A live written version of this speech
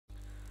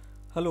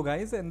Hello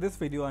guys, in this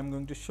video I'm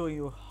going to show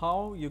you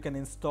how you can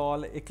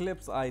install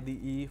Eclipse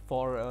IDE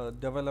for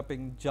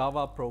developing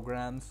Java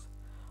programs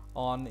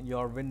on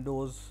your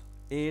Windows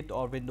 8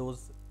 or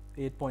Windows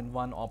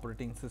 8.1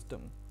 operating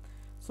system.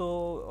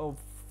 So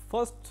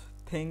first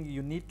thing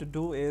you need to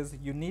do is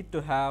you need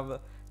to have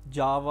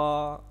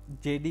Java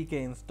JDK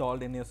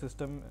installed in your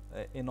system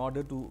in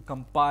order to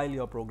compile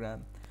your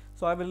program.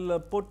 So I will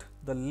put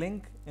the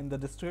link in the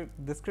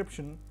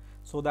description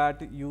so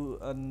that you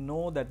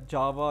know that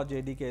Java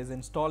JDK is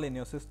installed in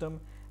your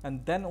system,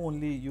 and then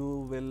only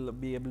you will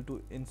be able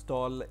to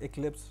install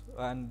Eclipse,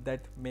 and that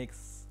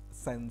makes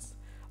sense.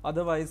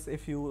 Otherwise,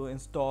 if you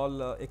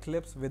install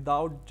Eclipse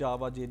without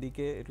Java JDK,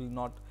 it will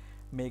not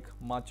make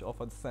much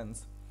of a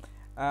sense.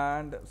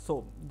 And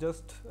so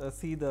just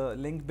see the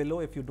link below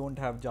if you don't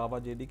have Java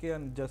JDK,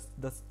 and just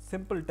the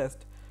simple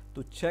test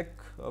to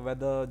check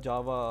whether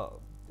Java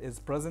is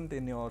present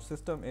in your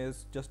system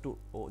is just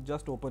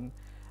open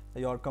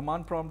your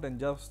command prompt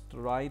and just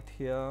write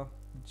here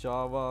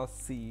java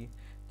c.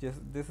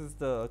 This is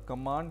the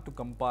command to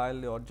compile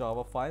your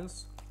Java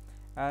files,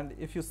 and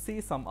if you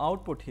see some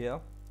output here,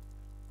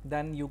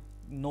 then you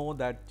know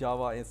that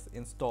Java is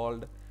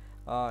installed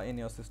in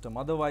your system.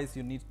 Otherwise,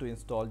 you need to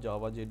install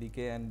Java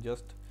JDK, and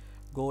just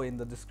go in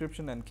the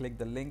description and click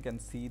the link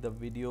and see the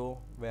video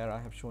where I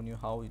have shown you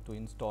how to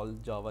install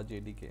Java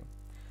JDK.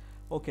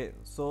 Okay,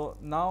 so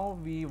now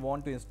we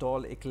want to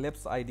install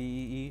Eclipse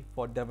IDE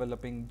for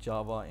developing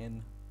Java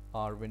in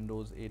our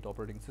Windows 8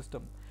 operating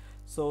system.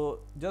 So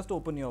just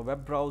open your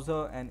web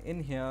browser, and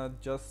in here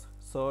just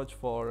search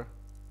for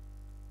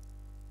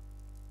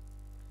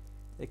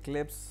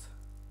Eclipse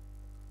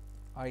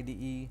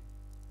IDE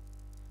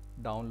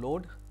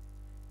download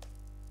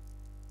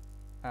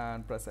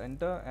and press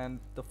enter, and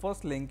the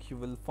first link you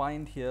will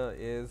find here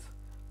is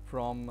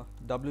from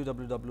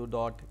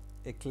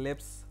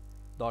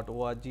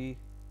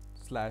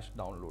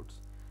www.eclipse.org/downloads.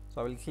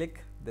 So I will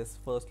click this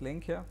first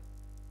link here,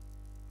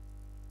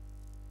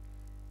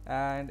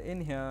 and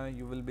in here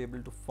you will be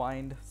able to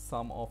find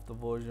some of the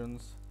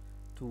versions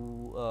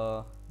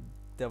to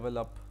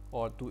develop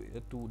or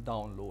to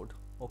download.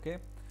 Okay,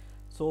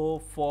 so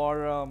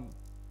for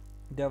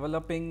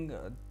developing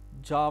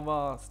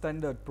Java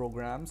standard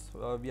programs,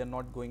 we are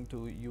not going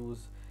to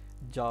use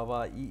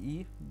Java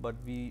EE, but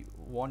we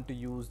want to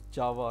use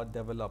Java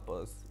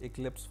developers,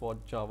 Eclipse for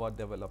Java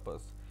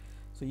developers.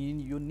 So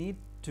you need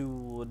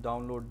to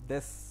download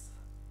this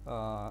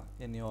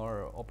in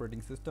your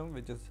operating system,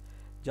 which is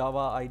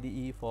Java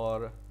IDE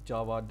for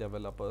Java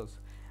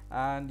developers,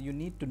 and you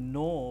need to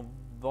know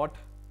what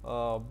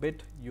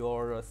bit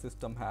your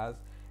system has.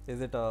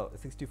 Is it a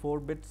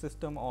 64-bit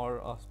system or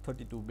a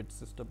 32-bit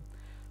system?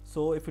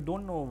 So if you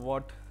don't know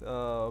what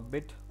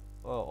bit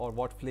or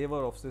what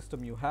flavor of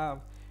system you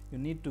have, you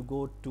need to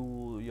go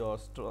to your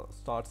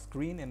start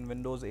screen in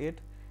Windows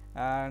 8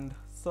 and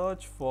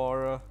search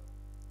for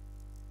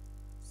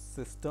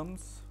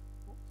systems.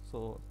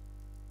 So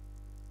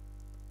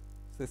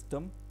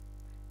system,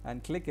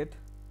 and click it,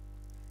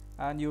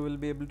 and you will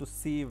be able to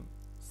see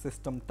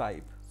system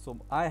type. So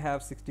I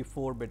have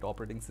 64-bit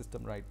operating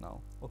system right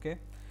now. Okay,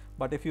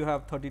 but if you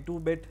have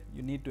 32-bit,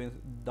 you need to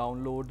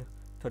download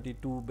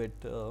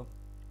 32-bit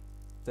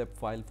zip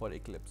file for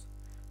Eclipse.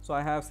 So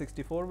I have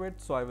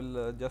 64-bit, so I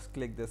will just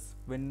click this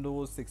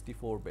Windows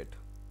 64-bit.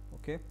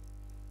 Okay,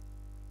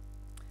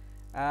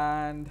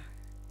 and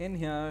in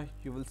here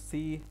you will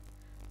see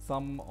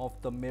some of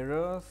the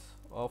mirrors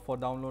for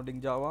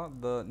downloading Java.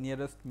 The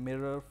nearest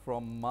mirror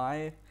from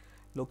my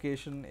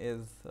location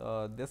is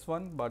this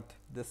one, but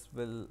this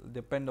will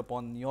depend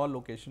upon your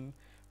location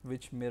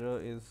which mirror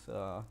is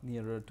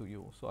nearer to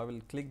you. So I will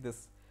click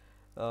this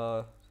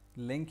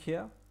link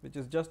here, which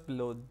is just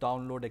below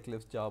download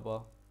Eclipse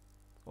Java.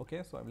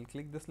 Okay, so I will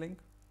click this link,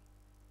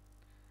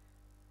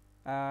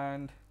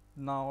 and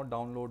now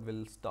download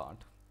will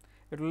start.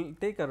 It will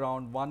take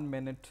around 1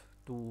 minute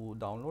to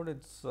download.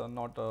 It's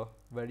not a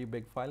very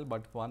big file,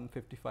 but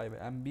 155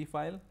 MB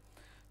file.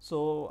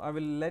 So I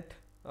will let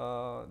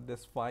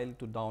this file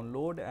to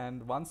download,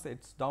 and once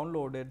it's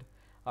downloaded,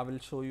 I will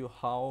show you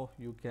how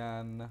you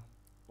can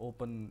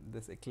open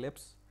this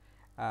Eclipse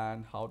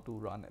and how to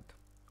run it.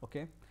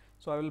 Okay,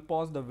 so I will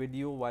pause the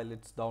video while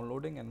it's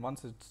downloading, and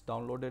once it's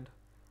downloaded,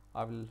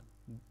 I will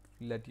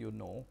let you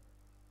know.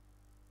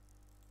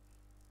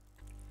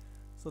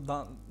 So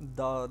the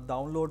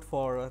download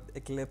for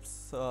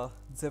Eclipse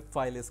zip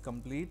file is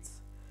complete.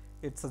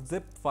 It's a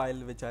zip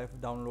file which I've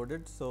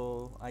downloaded,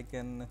 so I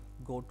can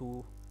go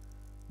to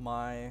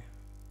my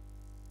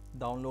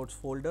downloads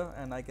folder,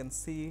 and I can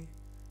see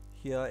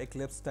here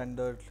Eclipse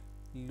standard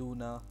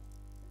Luna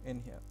in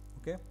here.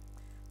 Okay,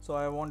 so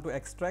I want to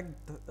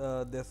extract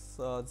this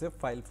zip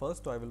file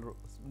first. So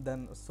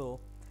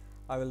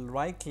I will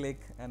right click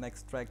and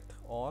extract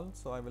all.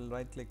 So I will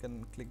right click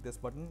and click this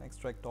button,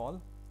 extract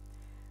all,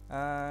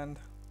 and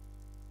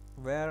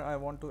where I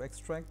want to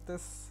extract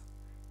this,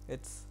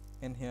 it's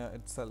in here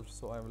itself.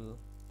 So I will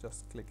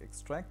just click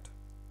extract,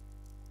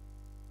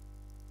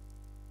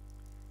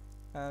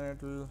 and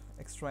it will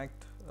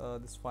extract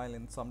this file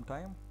in some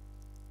time.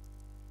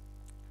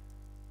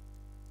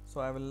 So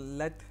I will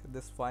let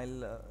this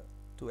file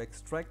to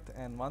extract,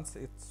 and once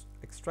it's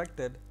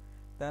extracted,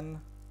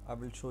 then I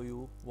will show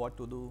you what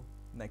to do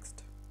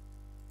next.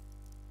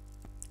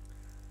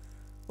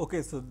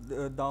 Okay, so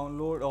the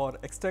download or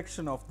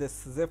extraction of this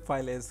zip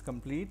file is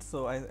complete.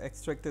 So I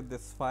extracted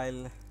this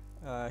file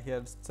here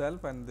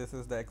itself, and this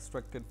is the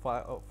extracted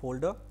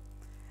folder,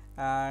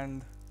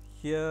 and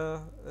here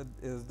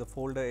is the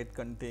folder it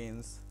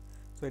contains.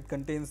 So it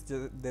contains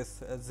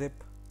this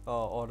zip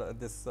or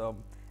this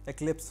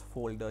Eclipse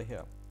folder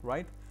here,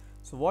 right?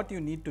 So what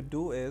you need to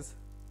do is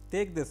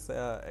take this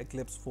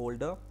Eclipse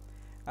folder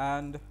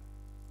and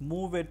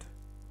move it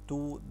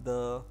to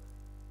the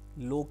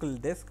local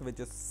disk, which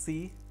is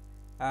C,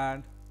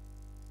 and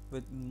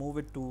move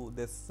it to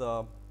this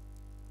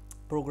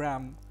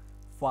program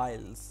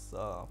files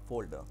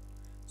folder.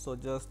 So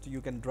just you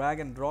can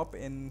drag and drop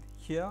in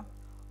here,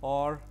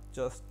 or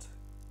just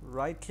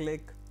right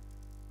click,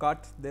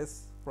 cut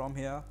this from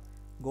here,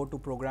 go to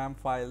program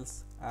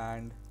files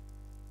and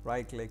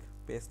right click,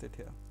 paste it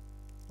here.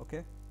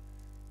 Okay,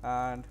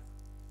 and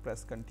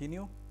press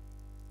continue.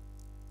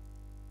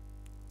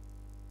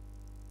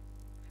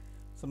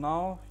 So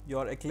now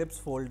your Eclipse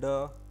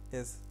folder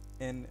is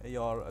in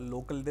your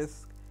local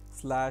disk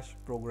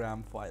 /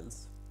 program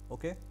files.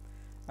 Okay,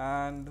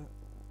 and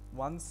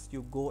once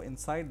you go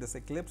inside this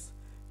Eclipse,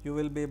 you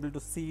will be able to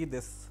see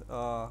this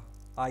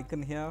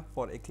icon here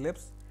for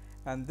Eclipse,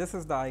 and this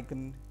is the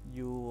icon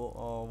you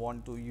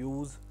want to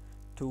use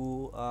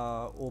to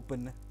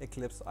open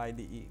Eclipse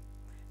IDE.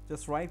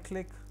 Just right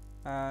click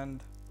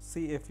and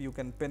see if you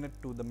can pin it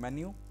to the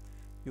menu.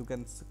 You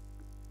can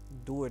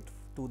do it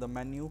to the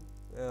menu.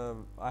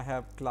 I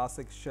have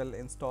classic shell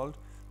installed,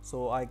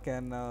 so I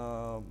can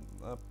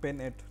pin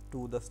it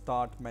to the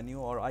start menu,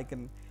 or I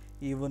can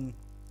even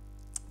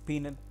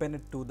pin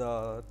it to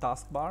the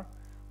taskbar.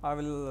 I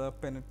will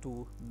pin it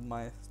to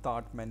my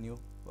start menu,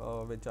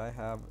 which I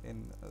have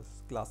in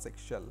classic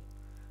shell.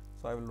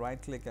 So I will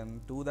right click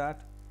and do that,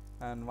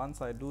 and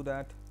once I do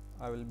that,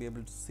 I will be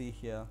able to see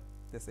here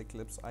this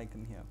Eclipse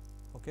icon here.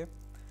 Okay,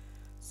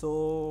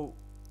 so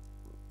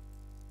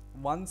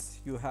once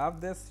you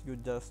have this, you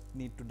just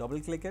need to double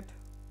click it,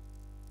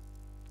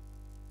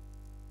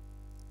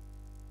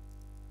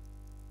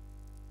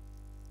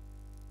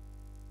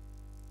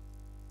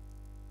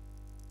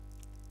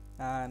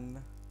 and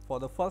for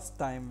the first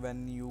time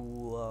when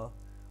you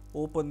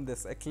open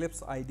this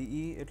Eclipse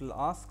IDE, it will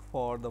ask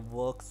for the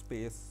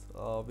workspace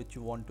which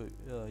you want to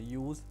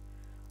use.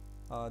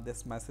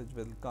 This message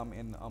will come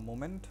in a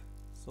moment,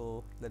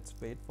 so let's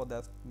wait for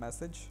that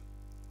message.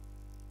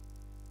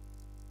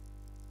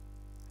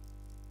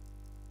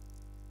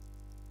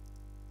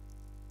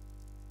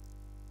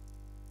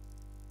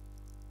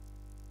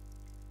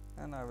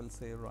 And I will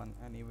say run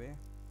anyway.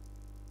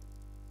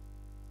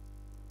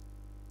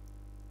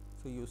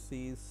 So you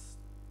see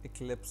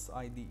Eclipse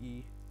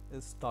IDE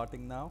is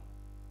starting now.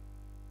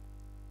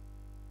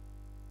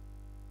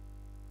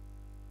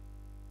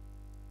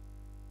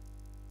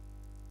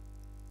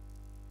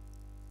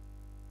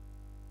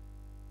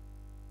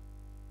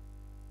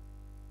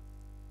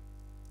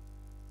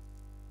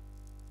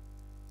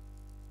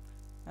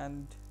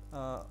 And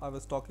I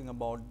was talking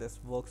about this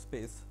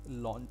workspace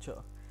launcher.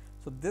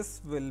 So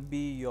this will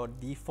be your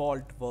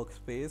default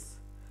workspace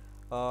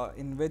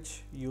in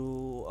which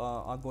you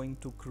are going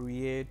to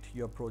create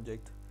your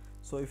project.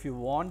 So if you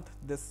want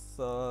this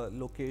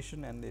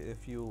location, and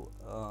if you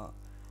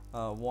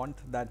want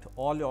that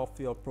all of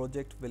your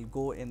project will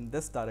go in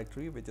this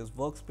directory, which is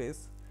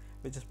workspace,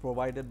 which is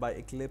provided by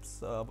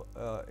Eclipse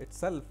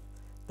itself,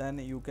 then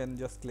you can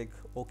just click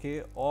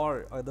OK,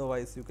 or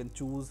otherwise you can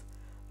choose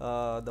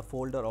the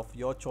folder of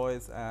your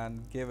choice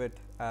and give it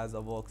as a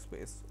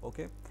workspace.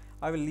 Okay,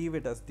 I will leave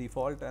it as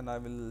default, and I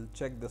will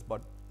check this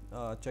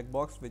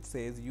checkbox which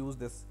says use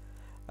this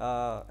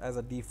as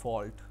a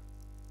default.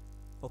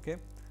 Okay,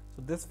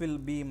 so this will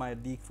be my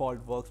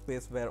default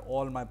workspace where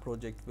all my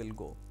project will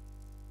go.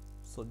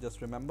 So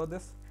just remember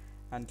this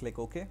and click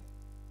OK,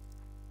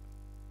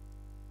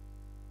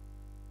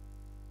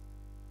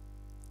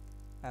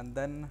 and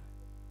then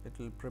it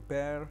will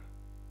prepare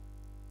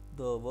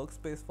the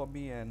workspace for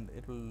me, and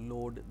it will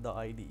load the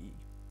IDE.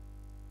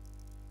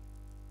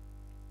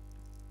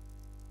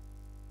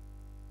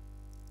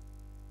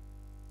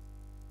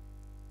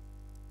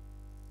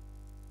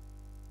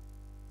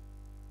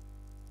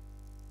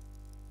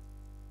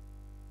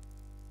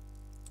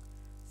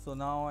 So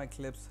now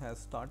Eclipse has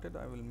started.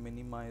 I will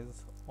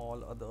minimize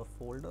all other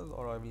folders,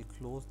 or I will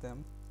close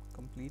them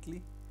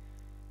completely.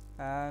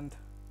 And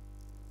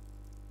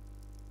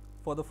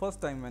for the first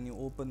time when you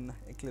open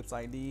Eclipse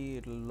IDE,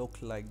 it will look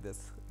like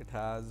this. It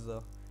has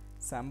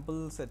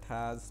samples, it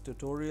has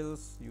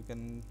tutorials. You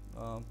can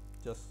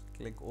just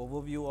click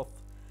overview of,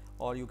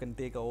 or you can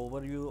take an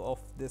overview of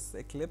this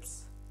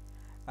Eclipse.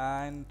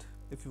 And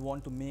if you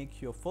want to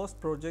make your first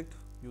project,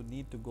 you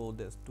need to go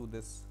to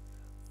this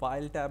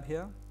file tab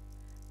here,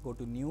 go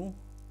to new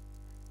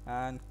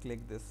and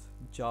click this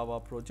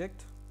Java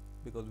project,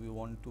 because we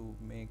want to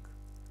make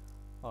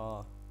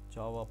a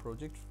Java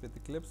project with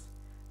Eclipse.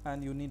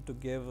 and you need to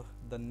give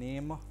the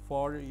name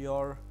for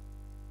your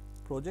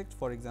project.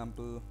 For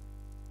example,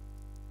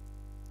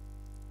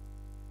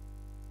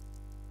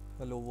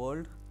 hello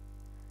world,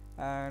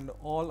 and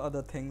all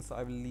other things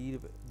I will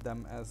leave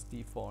them as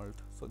default.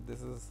 So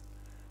this is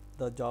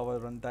the Java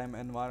runtime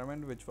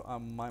environment which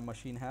my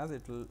machine has.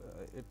 It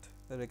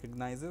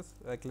recognizes,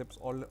 Eclipse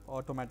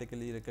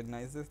automatically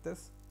recognizes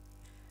this.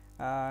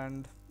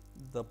 And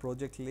the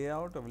project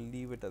layout, I will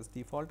leave it as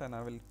default and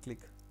I will click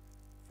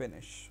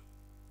finish.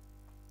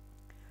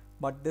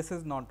 But this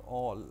is not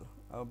all,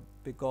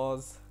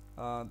 because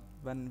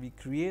when we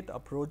create a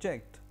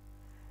project,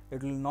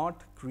 it will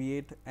not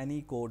create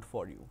any code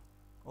for you.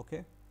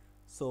 Okay,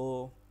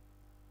 so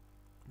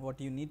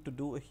what you need to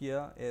do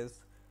here is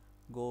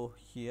go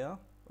here,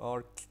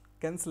 or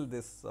cancel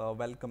this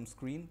welcome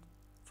screen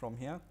from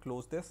here,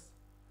 close this,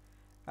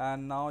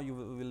 and now you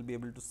will be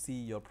able to see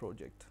your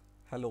project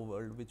hello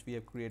world which we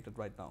have created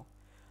right now.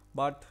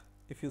 But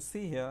if you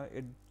see here,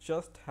 it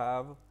just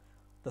have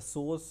the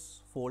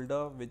source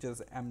folder which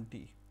is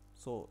empty,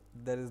 so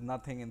there is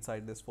nothing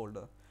inside this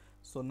folder.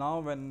 So now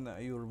when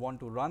you want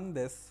to run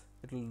this,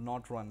 it will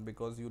not run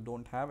because you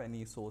don't have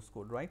any source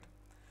code, right?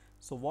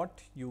 So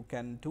what you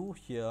can do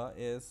here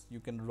is you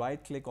can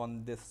right click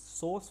on this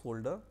source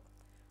folder,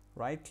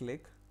 right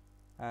click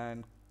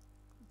and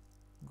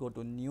go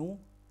to new,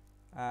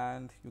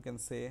 and you can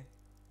say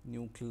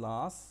new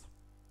class,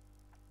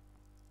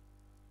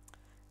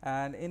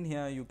 and in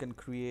here you can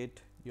create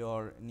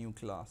your new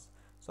class.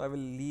 So I will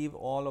leave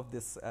all of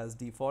this as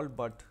default,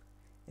 but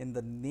in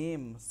the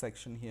name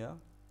section here,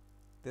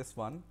 this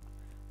one,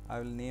 I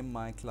will name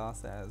my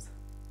class as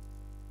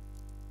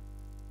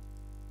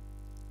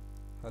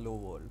hello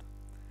world.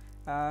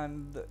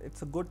 And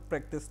it's a good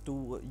practice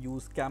to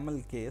use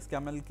camel case.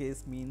 Camel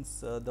case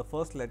means the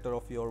first letter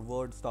of your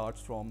word starts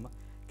from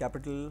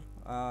capital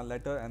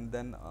letter, and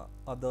then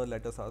other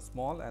letters are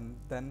small, and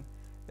then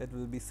it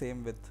will be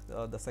same with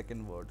the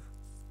second word.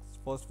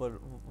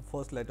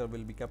 First letter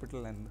will be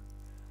capital and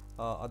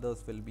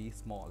others will be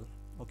small.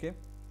 Okay,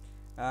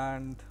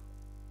 and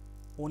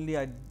only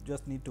I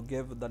just need to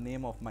give the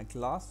name of my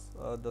class.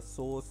 The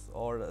source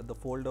or the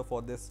folder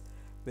for this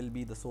will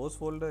be the source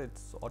folder.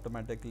 It's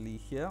automatically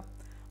here.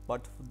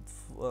 But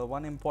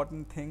one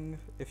important thing,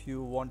 if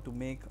you want to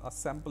make a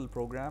sample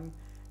program,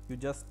 you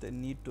just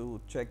need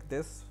to check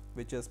this,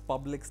 which is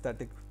public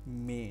static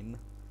main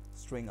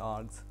string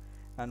args.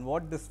 And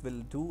what this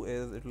will do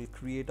is it will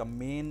create a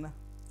main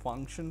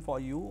function for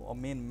you, or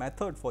main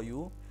method for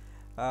you,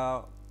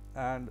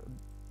 and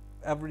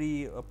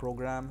every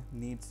program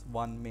needs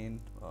one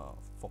main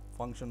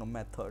function or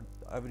method.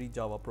 Every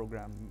Java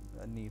program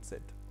needs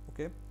it.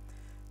 Okay,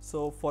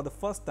 so for the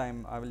first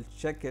time I will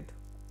check it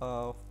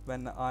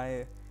when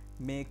I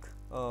make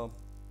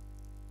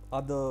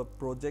other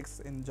projects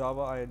in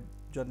Java. I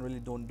generally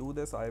don't do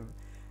this. I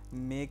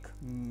make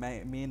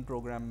main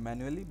program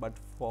manually, but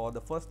for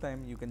the first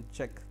time you can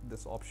check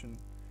this option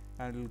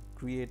and it will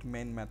create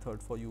main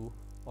method for you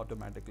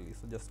automatically.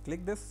 So just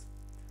click this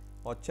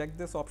or check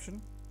this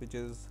option, which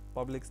is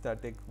public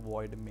static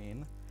void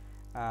main,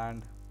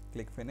 and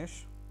click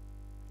finish.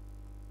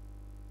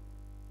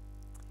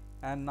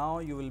 And now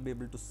you will be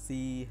able to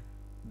see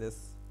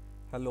this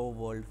hello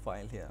world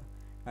file here,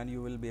 and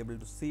you will be able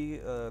to see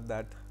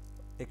that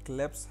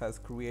Eclipse has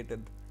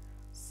created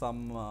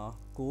some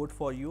code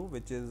for you,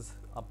 which is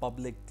a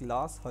public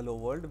class hello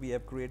world we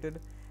have created,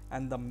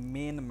 and the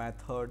main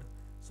method.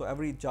 So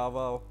every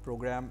Java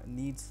program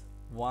needs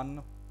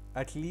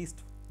at least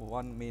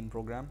one main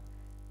program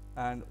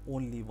and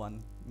only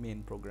one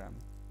main program.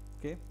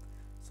 Okay,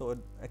 so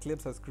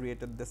Eclipse has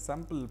created this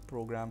sample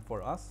program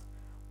for us.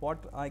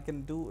 What I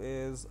can do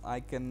is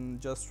I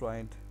can just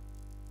write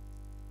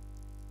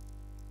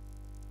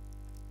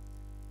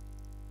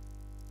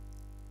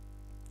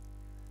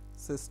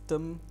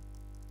system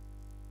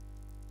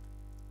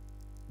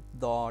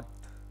dot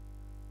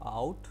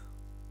out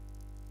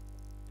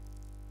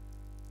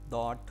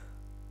dot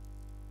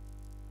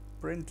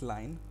print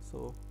line,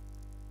 so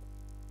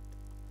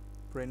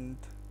print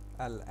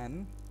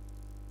ln,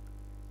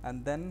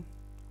 and then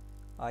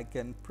I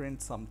can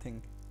print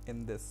something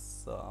in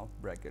this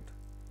bracket.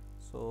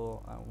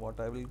 So what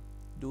I will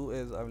do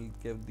is I will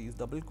give these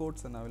double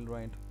quotes and I will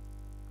write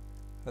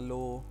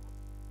hello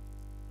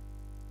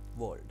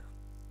world.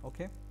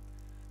 Okay,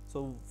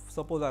 so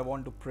suppose I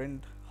want to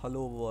print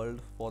hello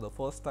world for the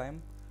first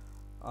time.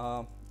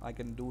 I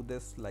can do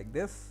this like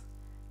this,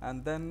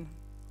 and then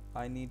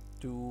I need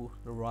to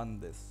run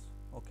this.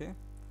 Okay,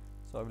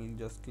 so I will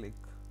just click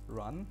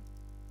run,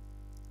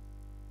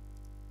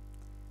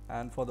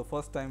 and for the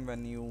first time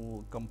when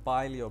you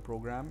compile your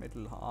program, it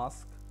will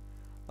ask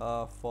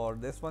for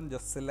this one.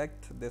 Just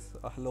select this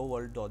hello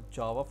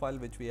world.java file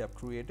which we have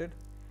created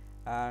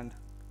and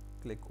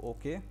click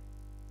OK,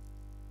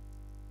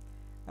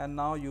 and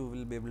now you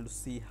will be able to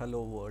see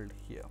hello world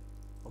here.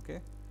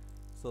 Okay,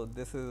 so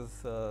this is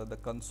the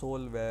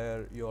console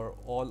where your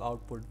all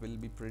output will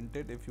be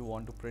printed if you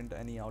want to print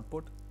any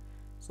output.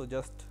 So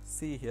just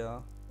see here,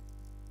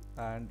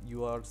 and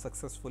you are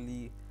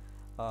successfully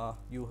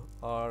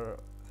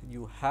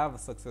you have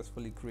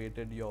successfully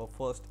created your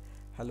first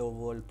hello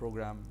world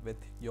program with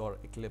your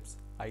Eclipse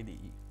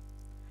IDE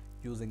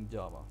using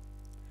Java.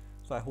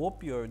 So I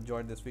hope you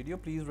enjoyed this video.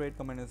 Please rate,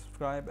 comment and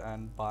subscribe,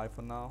 and bye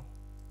for now.